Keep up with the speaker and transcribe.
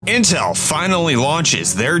Intel finally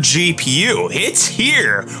launches their GPU. It's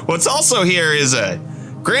here. What's also here is a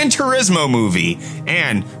Gran Turismo movie,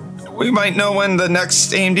 and we might know when the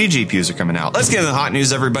next AMD GPUs are coming out. Let's get into the hot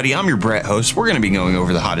news, everybody. I'm your Brett host. We're going to be going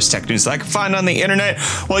over the hottest tech news that I can find on the internet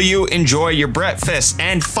while you enjoy your breakfast.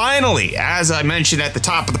 And finally, as I mentioned at the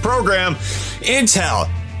top of the program, Intel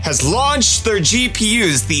has launched their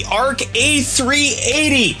GPUs. The Arc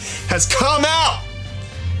A380 has come out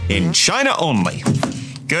in China only.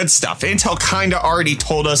 Good stuff. Intel kind of already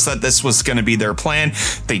told us that this was going to be their plan.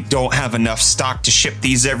 They don't have enough stock to ship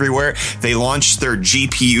these everywhere. They launched their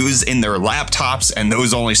GPUs in their laptops, and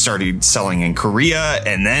those only started selling in Korea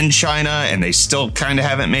and then China, and they still kind of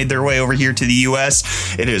haven't made their way over here to the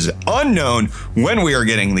US. It is unknown when we are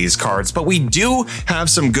getting these cards, but we do have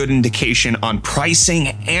some good indication on pricing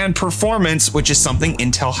and performance, which is something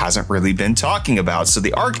Intel hasn't really been talking about. So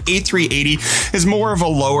the Arc A380 is more of a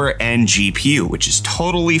lower end GPU, which is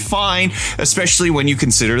totally fine, especially when you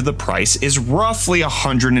consider the price is roughly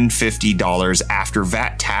 $150 after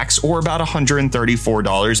VAT tax, or about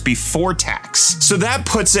 $134 before tax. So that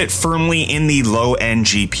puts it firmly in the low-end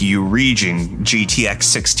GPU region.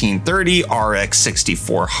 GTX 1630, RX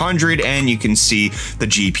 6400, and you can see the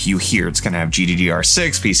GPU here. It's going to have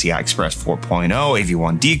GDDR6, PCI Express 4.0,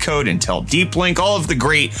 AV1 decode, Intel Deep Link, all of the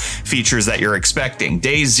great features that you're expecting.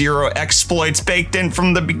 Day zero exploits baked in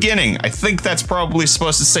from the beginning. I think that's probably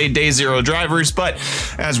supposed to say day zero drivers, but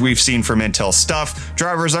as we've seen from Intel stuff,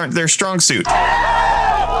 drivers aren't their strong suit.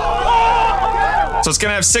 So it's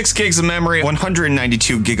going to have 6 gigs of memory,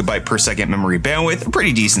 192 gigabyte per second memory bandwidth, a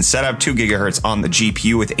pretty decent setup, 2 gigahertz on the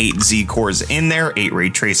GPU with 8 Z cores in there, 8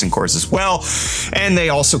 ray tracing cores as well. And they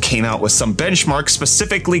also came out with some benchmarks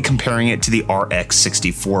specifically comparing it to the RX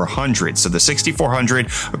 6400. So the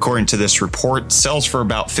 6400, according to this report, sells for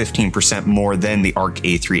about 15% more than the Arc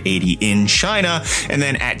A380 in China. And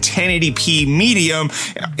then at 1080p medium,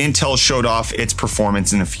 Intel showed off its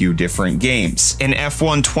performance in a few different games. In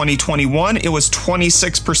F1 2021, it was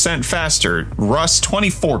 26% faster, Rust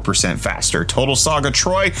 24% faster, Total Saga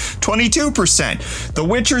Troy 22%, The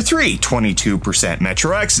Witcher 3 22%,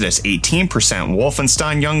 Metro Exodus 18%,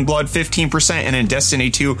 Wolfenstein Youngblood 15%, and in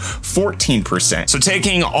Destiny 2 14%. So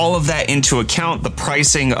taking all of that into account, the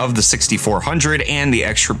pricing of the 6400 and the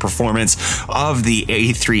extra performance of the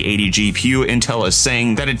A380 GPU, Intel is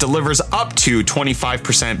saying that it delivers up to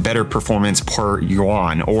 25% better performance per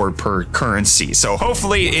yuan or per currency. So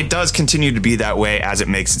hopefully it does continue to be that way as it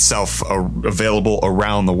makes itself available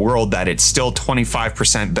around the world, that it's still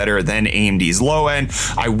 25% better than AMD's low end.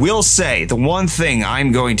 I will say the one thing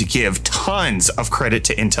I'm going to give tons of credit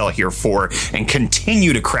to Intel here for, and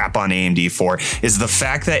continue to crap on AMD for, is the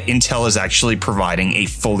fact that Intel is actually providing a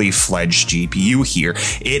fully fledged GPU here.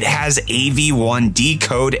 It has AV1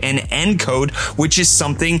 decode and encode, which is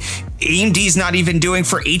something AMD's not even doing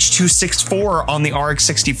for H.264 on the RX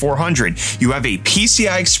 6400. You have a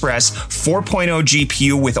PCI Express 4.0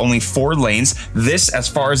 GPU with only 4 lanes. This, as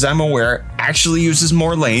far as I'm aware, actually uses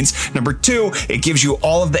more lanes. Number 2, it gives you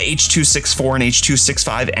all of the H.264 and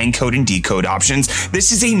H.265 encode and decode options.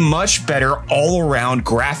 This is a much better all-around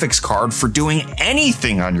graphics card for doing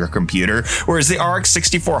anything on your computer, whereas the RX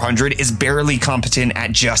 6400 is barely competent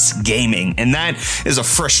at just gaming. And that is a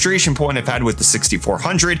frustration point I've had with the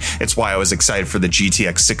 6400. It's why I was excited for the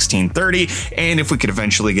GTX 1630, and if we could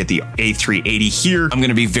eventually get the A380 here, I'm going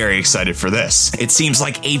to be very excited for this. It seems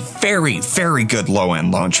like a very, very good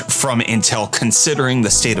low-end launch from Intel considering the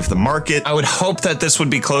state of the market. I would hope that this would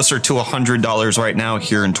be closer to $100 right now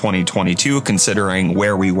here in 2022, considering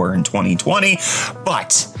where we were in 2020,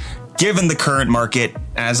 but given the current market,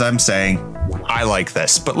 as I'm saying, I like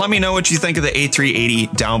this. But let me know what you think of the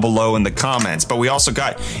A380 down below in the comments. But we also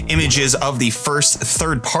got images of the first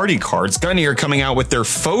third-party cards. Gunny coming out with their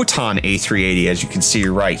Photon A380, as you can see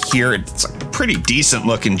right here. It's a pretty decent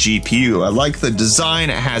looking GPU. I like the design.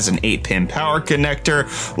 It has an 8-pin power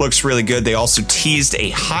connector. Looks really good. They also teased a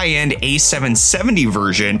high-end A770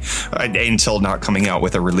 version, Intel not coming out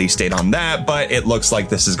with a release date on that, but it looks like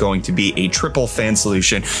this is going to be a triple fan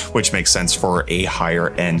solution, which makes sense for a higher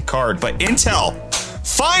end card. But Intel,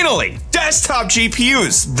 finally, desktop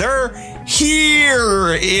GPUs, they're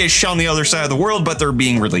here-ish on the other side of the world, but they're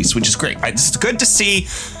being released, which is great. It's good to see.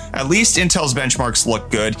 At least Intel's benchmarks look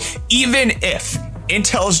good, even if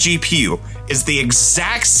Intel's GPU is the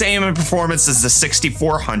exact same in performance as the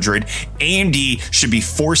 6400, AMD should be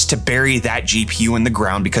forced to bury that GPU in the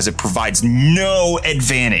ground because it provides no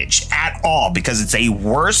advantage at all, because it's a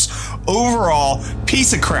worse overall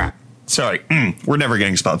piece of crap. Sorry, we're never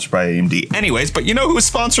getting sponsored by AMD. Anyways, but you know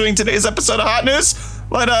who's sponsoring today's episode of Hot News?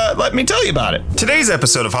 let me tell you about it. Today's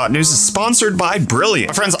episode of Hot News is sponsored by Brilliant.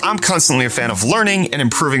 My friends, I'm constantly a fan of learning and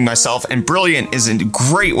improving myself, and Brilliant is a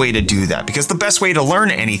great way to do that because the best way to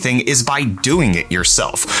learn anything is by doing it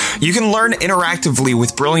yourself. You can learn interactively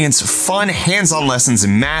with Brilliant's fun, hands-on lessons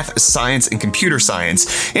in math, science, and computer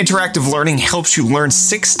science. Interactive learning helps you learn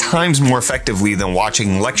 6 times more effectively than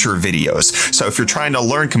watching lecture videos. So if you're trying to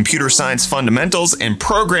learn computer science fundamentals and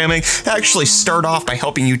programming, actually start off by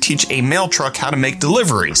helping you teach a mail truck how to make deliveries.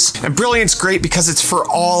 And Brilliant's great because it's for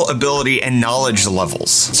all ability and knowledge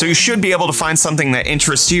levels. So you should be able to find something that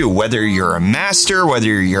interests you, whether you're a master,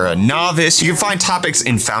 whether you're a novice. You can find topics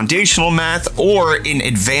in foundational math or in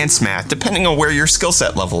advanced math, depending on where your skill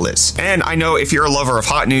set level is. And I know if you're a lover of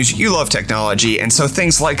Hot News, you love technology, and so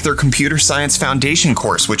things like their Computer Science Foundation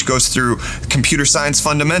course, which goes through computer science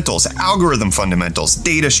fundamentals, algorithm fundamentals,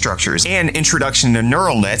 data structures, and introduction to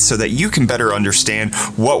neural nets so that you can better understand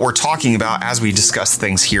what we're talking about as we discuss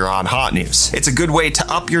things here on Hot News. It's a good way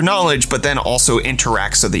to up your knowledge, but then also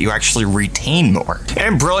interact so that you actually retain more.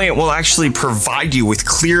 And Brilliant will actually provide you with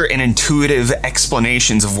clear and intuitive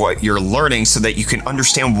explanations of what you're learning so that you can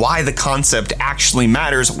understand why the concept actually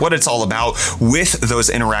matters, what it's all about with those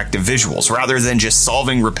interactive visuals. Rather than just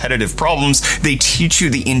solving repetitive problems, they teach you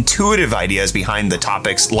the intuitive ideas behind the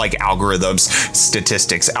topics like algorithms,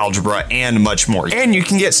 statistics, algebra, and much more. And you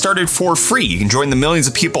can get started for free. You can join the millions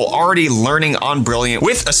of people already learning on Brilliant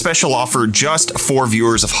with a special offer just for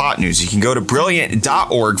viewers of Hot News. You can go to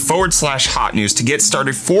brilliant.org/Hot News to get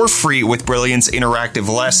started for free with Brilliant's interactive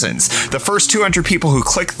lessons. The first 200 people who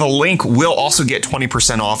click the link will also get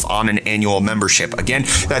 20% off on an annual membership. Again,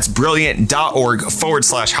 that's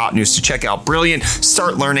brilliant.org/Hot News to check out Brilliant.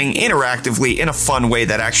 Start learning interactively in a fun way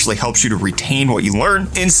that actually helps you to retain what you learn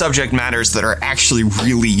in subject matters that are actually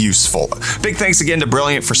really useful. Big thanks again to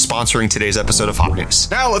Brilliant for sponsoring today's episode of Hot News.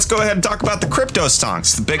 Now let's go ahead and talk about the crypto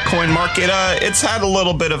stocks. The Bitcoin market, it's had a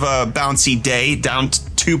little bit of a bouncy day, down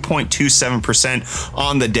 2.27%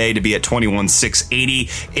 on the day to be at 21,680.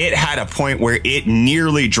 It had a point where it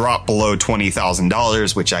nearly dropped below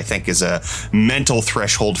 $20,000, which I think is a mental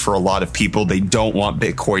threshold for a lot of people. They don't want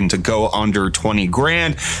Bitcoin to go under 20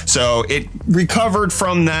 grand. So it recovered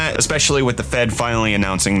from that, especially with the Fed finally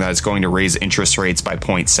announcing that it's going to raise interest rates by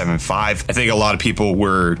 0.75. I think a lot of people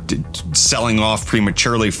were selling off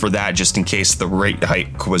prematurely for that just in case the rate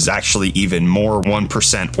hike was actually even more,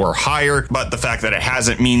 1% or higher. But the fact that it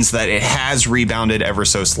hasn't means that it has rebounded ever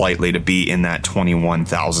so slightly to be in that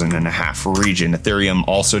 21,500 region. Ethereum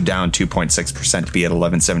also down 2.6% to be at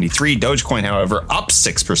 1173. Dogecoin, however, up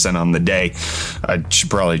 6% on the day. I should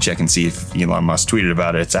probably check and see if Elon Musk tweeted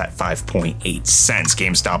about it. It's at 5.8 cents.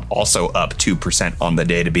 GameStop also up 2% on the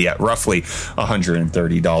day to be at roughly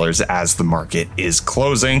 $130 as the market is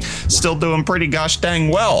closing. Still doing pretty gosh dang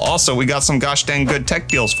well. Also, we got some gosh dang good tech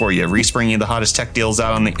deals for you. Respringing the hottest tech deals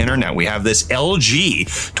out on the internet. We have this LG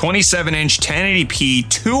 27-inch 1080p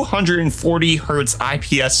 240 hertz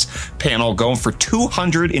IPS panel going for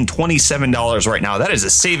 $227 right now. That is a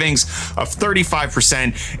savings of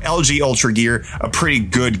 35%. LG Ultra Gear, a pretty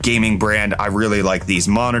good gaming brand. I really like these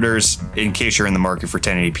monitors. In case you're in the market for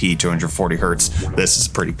 1080p 240 hertz, this is a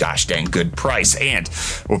pretty gosh dang good price. And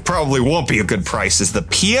what probably won't be a good price is the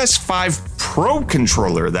PS5 Pro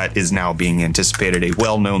controller that is now being anticipated. A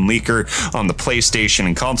well-known leaker on the PlayStation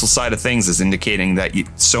and console side of things is indicating that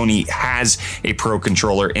Sony has a Pro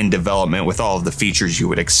controller in development with all of the features you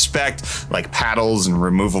would expect, like paddles and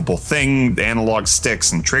removable analog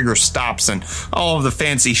sticks and trigger stops and all of the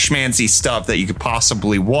fancy schmancy stuff that you could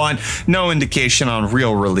possibly want. No indication on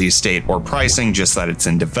real release date or pricing, just that it's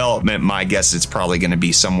in development. My guess it's probably going to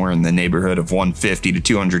be somewhere in the neighborhood of $150 to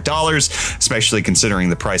 $200, especially considering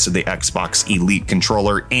the price of the Xbox Elite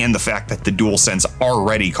controller and the fact that the DualSense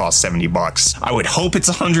already costs $70. I would hope it's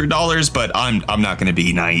 $100, but I'm not going to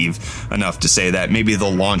be naive enough to say that. Maybe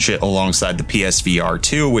they'll launch it alongside the PSVR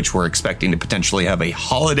 2, which we're expecting to potentially have a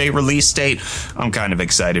holiday release date. I'm kind of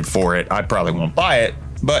excited for it. I probably won't buy it,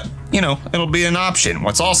 but it'll be an option.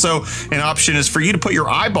 What's also an option is for you to put your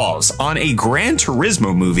eyeballs on a Gran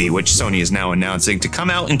Turismo movie, which Sony is now announcing to come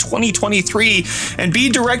out in 2023 and be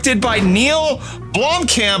directed by Neil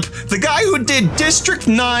Blomkamp, the guy who did District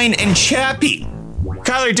 9 and Chappie.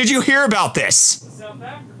 Kyler, did you hear about this?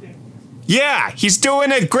 Yeah, he's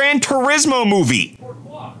doing a Gran Turismo movie.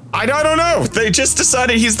 I don't know. They just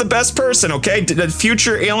decided he's the best person, okay? The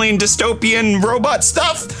future alien dystopian robot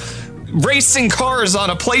stuff. Racing cars on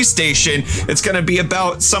a PlayStation. It's going to be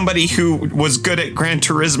about somebody who was good at Gran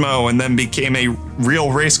Turismo and then became a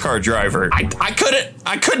real race car driver.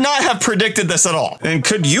 I could not have predicted this at all. And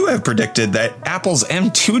could you have predicted that Apple's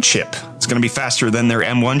M2 chip is going to be faster than their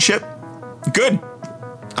M1 chip? Good.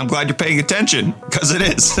 I'm glad you're paying attention, because it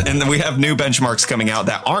is. And then we have new benchmarks coming out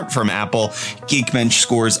that aren't from Apple. Geekbench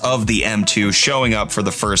scores of the M2 showing up for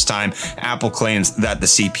the first time. Apple claims that the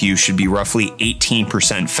CPU should be roughly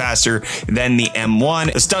 18% faster than the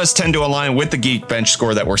M1. This does tend to align with the Geekbench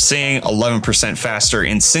score that we're seeing, 11% faster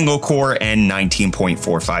in single core and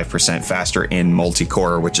 19.45% faster in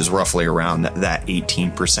multi-core, which is roughly around that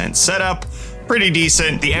 18% setup. Pretty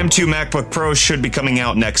decent. The M2 MacBook Pro should be coming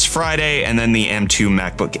out next Friday, and then the M2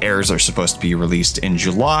 MacBook Airs are supposed to be released in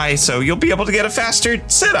July, so you'll be able to get a faster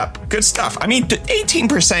setup. Good stuff. I mean,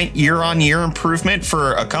 18% year-on-year improvement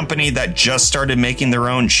for a company that just started making their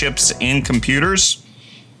own chips in computers.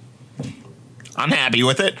 I'm happy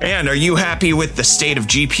with it. And are you happy with the state of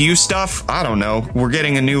GPU stuff? I don't know. We're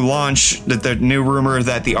getting a new launch, the new rumor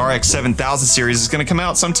that the RX 7000 series is going to come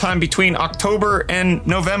out sometime between October and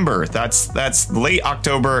November. That's late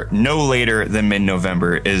October, no later than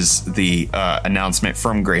mid-November is the announcement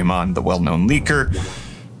from Greymon, the well-known leaker.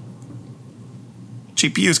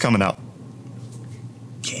 GPU's coming out.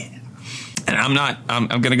 Yeah. And I'm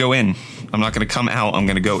going to go in. I'm not going to come out. I'm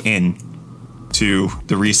going to go in to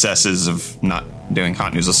the recesses of not doing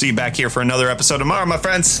hot news. I'll see you back here for another episode tomorrow, my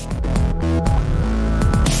friends.